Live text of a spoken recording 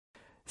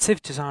CIF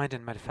designed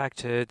and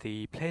manufactured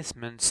the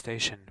placement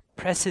station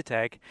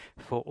PRECITEC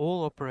for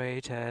all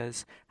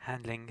operators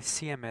handling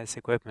CMS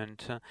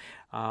equipment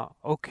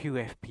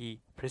OQFP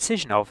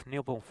precision of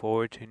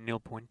 0.4 to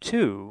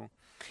 0.2.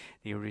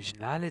 The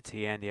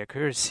originality and the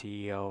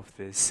accuracy of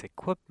this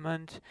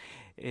equipment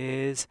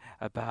is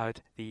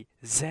about the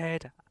Z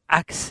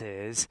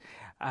axis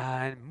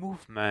and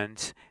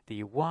movement.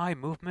 The Y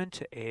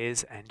movement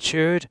is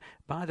ensured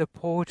by the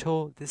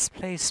portal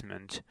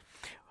displacement,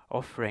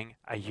 offering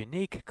a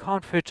unique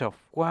comfort of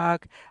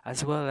work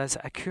as well as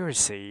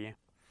accuracy.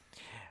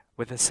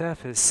 With a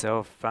surface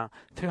of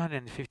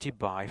 350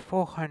 by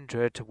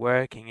 400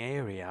 working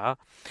area,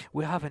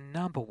 we have a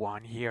number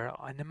one here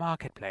on the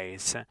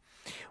marketplace.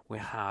 We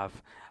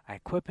have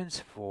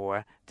equipment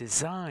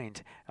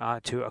designed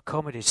to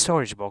accommodate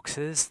storage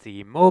boxes.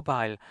 The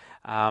mobile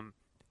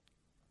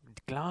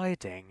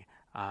gliding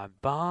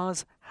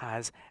bars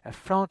has a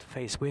front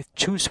face with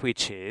two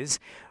switches,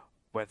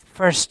 with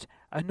first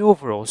an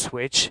overall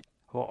switch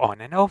for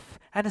on and off,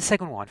 and a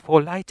second one for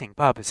lighting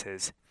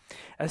purposes.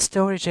 A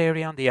storage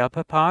area on the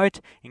upper part,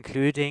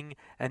 including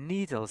a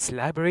needles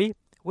library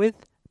with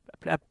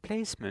a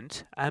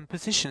placement and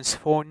positions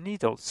for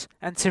needles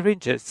and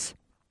syringes.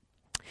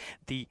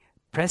 The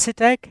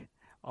PRECITEC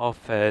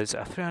offers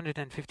a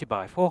 350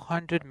 by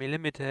 400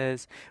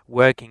 millimeters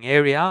working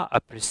area,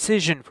 a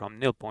precision from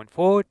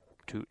 0.4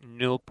 to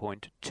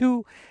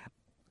 0.2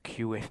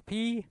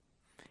 QFP,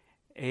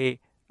 a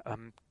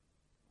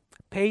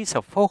pace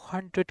of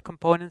 400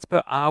 components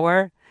per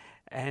hour,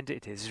 and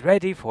it is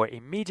ready for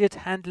immediate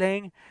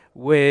handling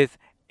with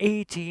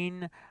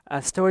 18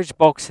 storage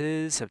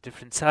boxes of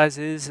different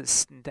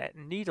sizes,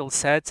 needle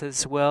sets,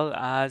 as well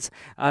as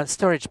a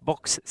storage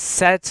box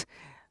set.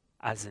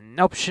 As an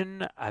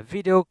option, a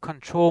video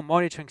control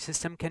monitoring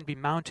system can be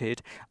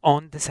mounted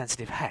on the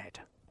sensitive head.